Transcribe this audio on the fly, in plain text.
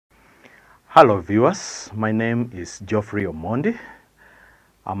Hello viewers, my name is Geoffrey Omondi.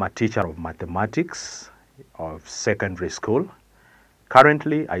 I'm a teacher of mathematics of secondary school.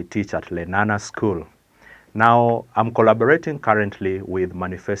 Currently, I teach at Lenana School. Now, I'm collaborating currently with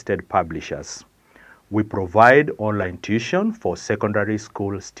Manifested Publishers. We provide online tuition for secondary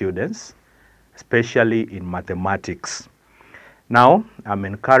school students, especially in mathematics. Now, I'm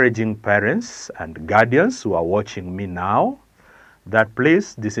encouraging parents and guardians who are watching me now that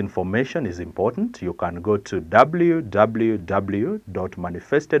please, this information is important. You can go to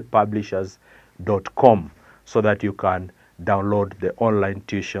www.manifestedpublishers.com so that you can download the online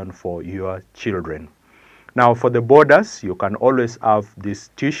tuition for your children. Now, for the boarders, you can always have this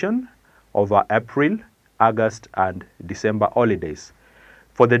tuition over April, August, and December holidays.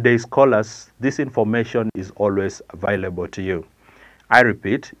 For the day scholars, this information is always available to you. I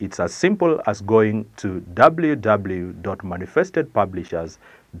repeat, it's as simple as going to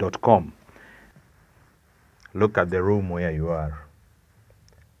www.manifestedpublishers.com. Look at the room where you are.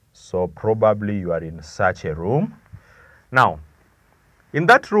 So probably you are in such a room. Now, in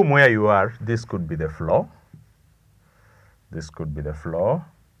that room where you are, this could be the floor. This could be the floor,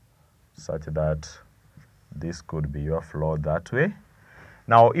 such that this could be your floor that way.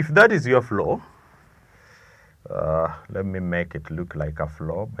 Now, if that is your floor, let me make it look like a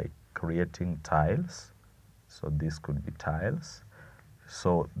floor by creating tiles. So this could be tiles.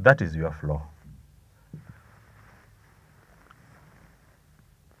 So that is your floor.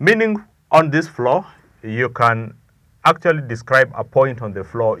 Meaning on this floor, you can actually describe a point on the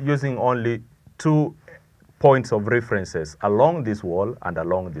floor using only 2 points of references along this wall and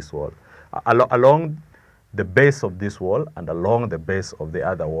along this wall, along the base of this wall and along the base of the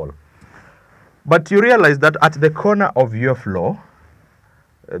other wall. But you realize that at the corner of your floor,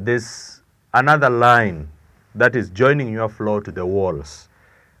 there's another line that is joining your floor to the walls,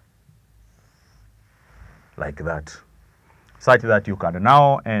 like that, such that you can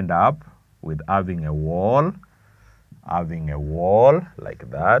now end up with having a wall like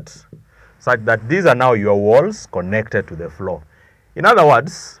that, such that these are now your walls connected to the floor. In other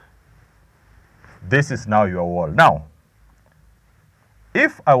words, this is now your wall. Now,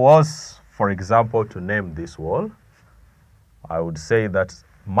 if I was, for example, to name this wall, I would say that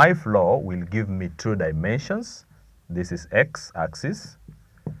my floor will give me 2 dimensions. This is x-axis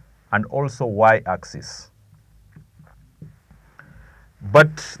and also y-axis.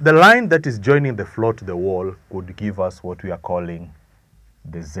 But the line that is joining the floor to the wall could give us what we are calling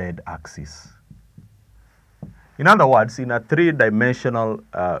the z-axis. In other words, in a 3-dimensional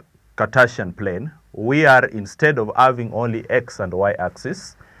Cartesian plane, we are, instead of having only x and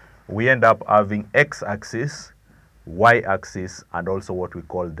y-axis, we end up having x-axis, y-axis, and also what we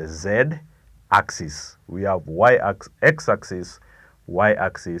call the z-axis. We have x-axis,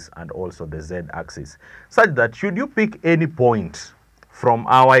 y-axis, and also the z-axis. Such that should you pick any point from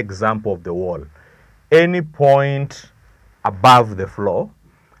our example of the wall, any point above the floor,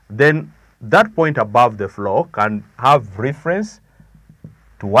 then that point above the floor can have reference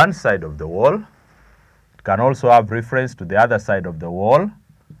to one side of the wall. It can also have reference to the other side of the wall,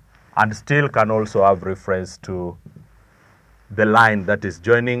 and still can also have reference to the line that is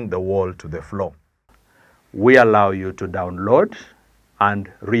joining the wall to the floor. We allow you to download and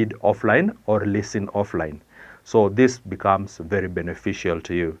read offline or listen offline. So this becomes very beneficial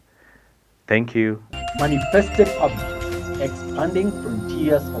to you. Thank you. Manifested Publishers, expanding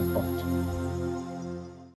frontiers of thought.